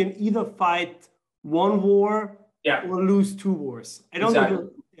either fight one war or lose two wars. I don't know.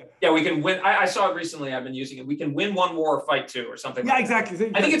 Yeah, we can win. I saw it recently. I've been using it. We can win one war or fight two or something. Yeah, like exactly.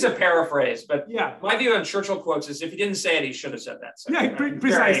 That. I think it's a paraphrase, but my view on Churchill quotes is if he didn't say it, he should have said that. So,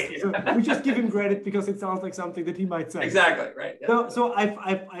 precisely. So we just give him credit because it sounds like something that he might say. Exactly, right. Yeah. So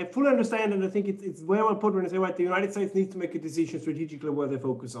I fully understand, and I think it's very well put when I say, right, the United States needs to make a decision strategically where they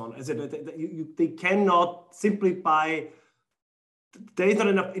focus on. I said they cannot simply by. There is not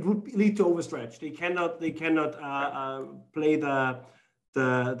enough. It would lead to overstretch. They cannot play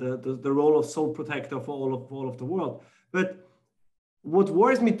the role of sole protector for all of the world. But what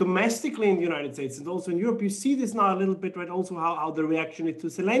worries me domestically in the United States and also in Europe, you see this now a little bit, right? Also how the reaction is to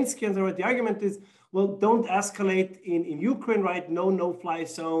Zelensky, and the argument is, well, don't escalate in Ukraine, right? No-fly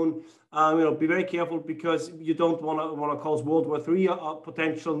zone. Be very careful because you don't want to cause World War III or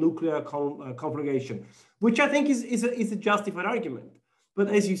potential nuclear conflagration, which I think is a justified argument. But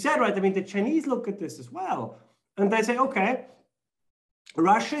as you said, right? I mean, the Chinese look at this as well, and they say, okay,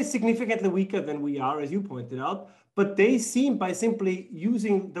 Russia is significantly weaker than we are, as you pointed out, but they seem, by simply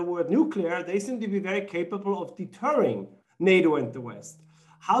using the word nuclear, they seem to be very capable of deterring NATO and the West.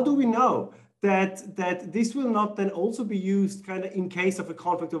 How do we know that this will not then also be used kind of in case of a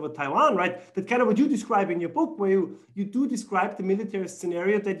conflict over Taiwan, right? That kind of what you describe in your book, where you do describe the military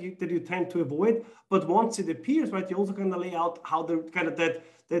scenario that you tend to avoid, but once it appears, right, you also kind of lay out how the kind of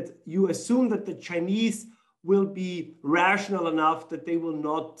that you assume that the Chinese will be rational enough that they will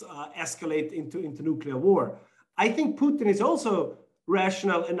not escalate into nuclear war. I think Putin is also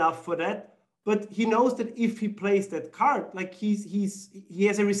rational enough for that, but he knows that if he plays that card, like he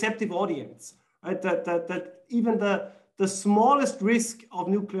has a receptive audience, right? That even the smallest risk of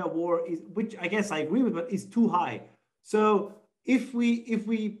nuclear war is, which I guess I agree with, but is too high. So if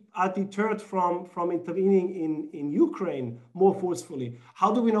we are deterred from intervening in Ukraine more forcefully,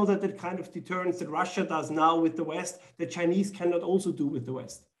 how do we know that kind of deterrence that Russia does now with the West, the Chinese cannot also do with the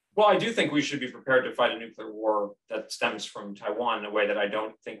West? Well, I do think we should be prepared to fight a nuclear war that stems from Taiwan in a way that I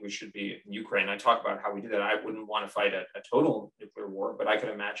don't think we should be in Ukraine. I talk about how we do that. I wouldn't want to fight a total nuclear war, but I could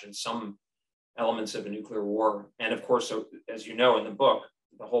imagine some elements of a nuclear war. And of course, so, as you know in the book,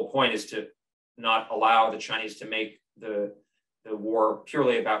 the whole point is to not allow the Chinese to make the war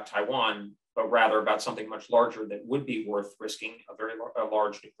purely about Taiwan, but rather about something much larger that would be worth risking a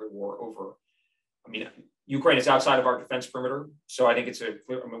large nuclear war over. I mean, Ukraine is outside of our defense perimeter, so I think it's a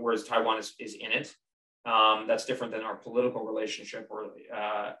clear, whereas Taiwan is in it. That's different than our political relationship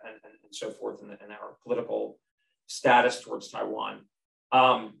and so forth, and our political status towards Taiwan.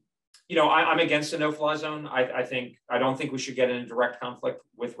 I'm against a no-fly zone. I don't think we should get in a direct conflict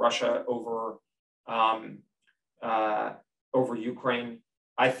with Russia over Ukraine.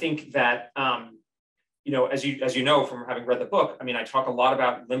 I think that as you know from having read the book, I mean, I talk a lot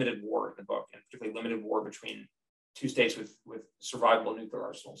about limited war in the book, and particularly limited war between two states with survivable nuclear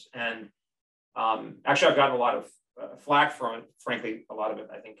arsenals. And actually, I've gotten a lot of flack from it. Frankly, a lot of it,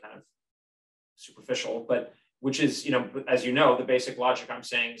 I think, kind of superficial, but which is, as you know, the basic logic I'm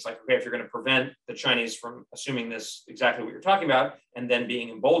saying is like, okay, if you're going to prevent the Chinese from assuming this, exactly what you're talking about, and then being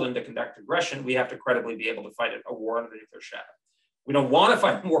emboldened to conduct aggression, we have to credibly be able to fight a war under the nuclear shadow. We don't want to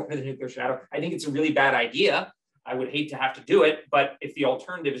fight a war under the nuclear shadow. I think it's a really bad idea. I would hate to have to do it, but if the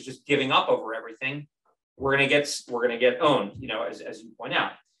alternative is just giving up over everything, we're going to get owned, as you point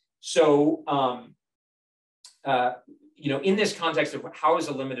out. So, in this context of how is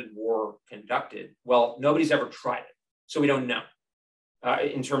a limited war conducted? Well, nobody's ever tried it, so we don't know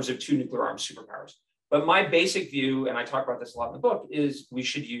in terms of two nuclear armed superpowers. But my basic view, and I talk about this a lot in the book, is we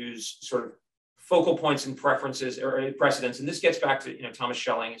should use sort of focal points and preferences or precedents. And this gets back to, Thomas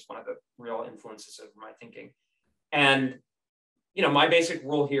Schelling is one of the real influences of my thinking. And, my basic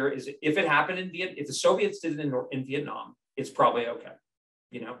rule here is if it happened if the Soviets did it in Vietnam, it's probably okay.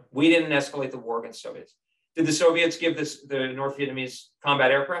 We didn't escalate the war against Soviets. Did the Soviets give the North Vietnamese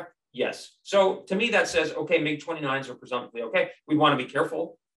combat aircraft? Yes. So to me, that says, okay, MiG-29s are presumptively okay. We want to be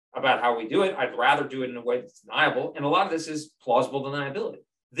careful about how we do it. I'd rather do it in a way that's deniable. And a lot of this is plausible deniability.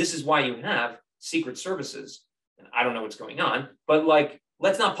 this is why you have secret services. And I don't know what's going on, but like,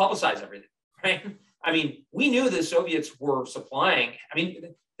 let's not publicize everything, right? I mean, we knew the Soviets were supplying. I mean,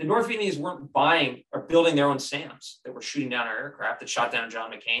 the North Vietnamese weren't buying or building their own SAMs that were shooting down our aircraft that shot down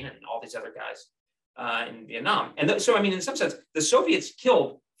John McCain and all these other guys in Vietnam. And so, I mean, in some sense, the Soviets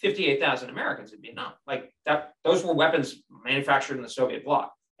killed 58,000 Americans in Vietnam. Like that, those were weapons manufactured in the Soviet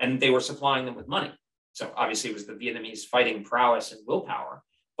bloc, and they were supplying them with money. So obviously it was the Vietnamese fighting prowess and willpower.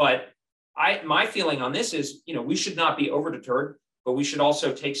 But my feeling on this is, we should not be over-deterred, but we should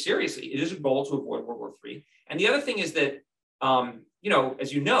also take seriously. It is a goal to avoid World War III. And the other thing is that,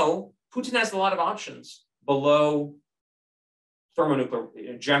 as you know, Putin has a lot of options below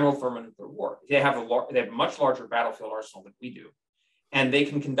general thermonuclear war. They have a much larger battlefield arsenal than we do. And they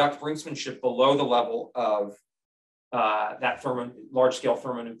can conduct brinksmanship below the level of that large-scale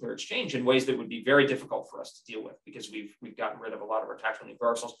thermonuclear exchange in ways that would be very difficult for us to deal with, because we've gotten rid of a lot of our tactical nuclear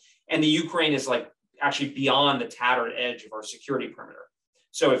arsenals. And the Ukraine is like actually beyond the tattered edge of our security perimeter.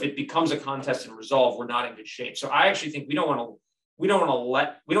 So if it becomes a contest and resolve, we're not in good shape. So I actually think we don't want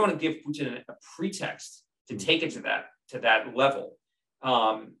to give Putin a pretext to take it to that level,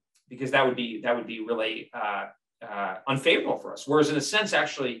 because that would be really unfavorable for us. Whereas in a sense,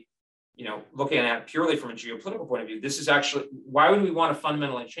 actually, looking at it purely from a geopolitical point of view, this is actually, why would we want to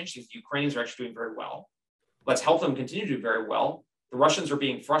fundamentally change things? The Ukrainians are actually doing very well. Let's help them continue to do very well. The Russians are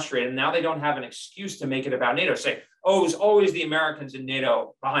being frustrated, and now they don't have an excuse to make it about NATO. Say, oh, it was always the Americans in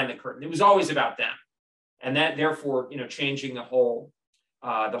NATO behind the curtain. It was always about them. And that therefore, changing the whole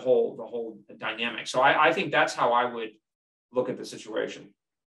dynamic. So I think that's how I would look at the situation.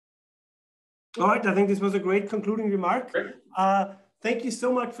 All right, I think this was a great concluding remark. Great. Thank you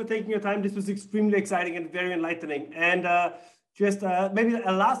so much for taking your time. This was extremely exciting and very enlightening. And just maybe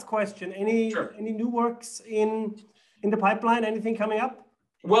a last question: any new works in the pipeline? Anything coming up?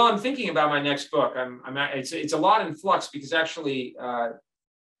 Well, I'm thinking about my next book. It's a lot in flux, because actually, and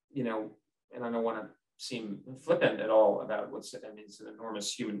I don't want to seem flippant at all about it's an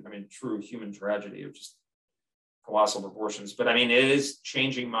enormous true human tragedy of just colossal proportions. But it is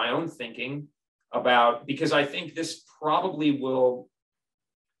changing my own thinking about, because I think this probably will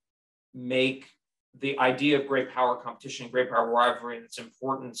make the idea of great power competition, great power rivalry, and its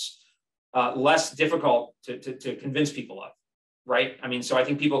importance less difficult to convince people of, right? So I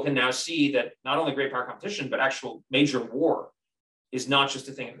think people can now see that not only great power competition, but actual major war is not just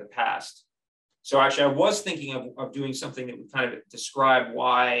a thing of the past. So actually, I was thinking of doing something that would kind of describe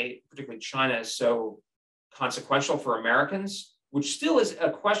why particularly China is so consequential for Americans, which still is a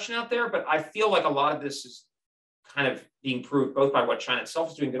question out there, but I feel like a lot of this is kind of being proved both by what China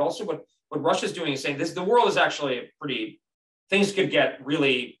itself is doing, but also what Russia's doing, is saying the world is actually things could get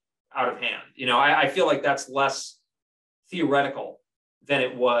really out of hand. I feel like that's less theoretical than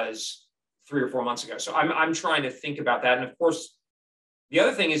it was 3 or 4 months ago. So I'm trying to think about that. And of course, the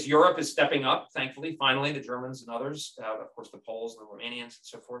other thing is Europe is stepping up, thankfully, finally, the Germans and others, of course, the Poles and the Romanians and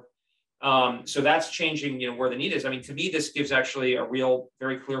so forth. So that's changing, where the need is. To me, this gives actually a real,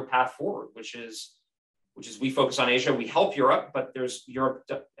 very clear path forward, which is we focus on Asia, we help Europe, but Europe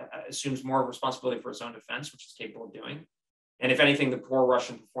assumes more responsibility for its own defense, which it's capable of doing. And if anything, the poor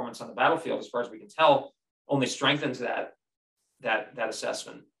Russian performance on the battlefield, as far as we can tell, only strengthens that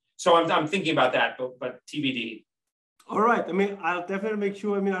assessment. So I'm thinking about that, but TBD. All right. I'll definitely make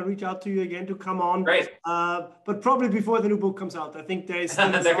sure. I'll reach out to you again to come on. Great. But probably before the new book comes out. I think there is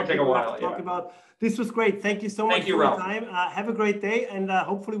that could take a while. To talk about. This was great. Thank you so much for your time. Have a great day, and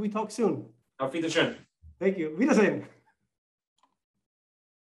hopefully we talk soon. Auf Wiedersehen. Thank you. Wiedersehen.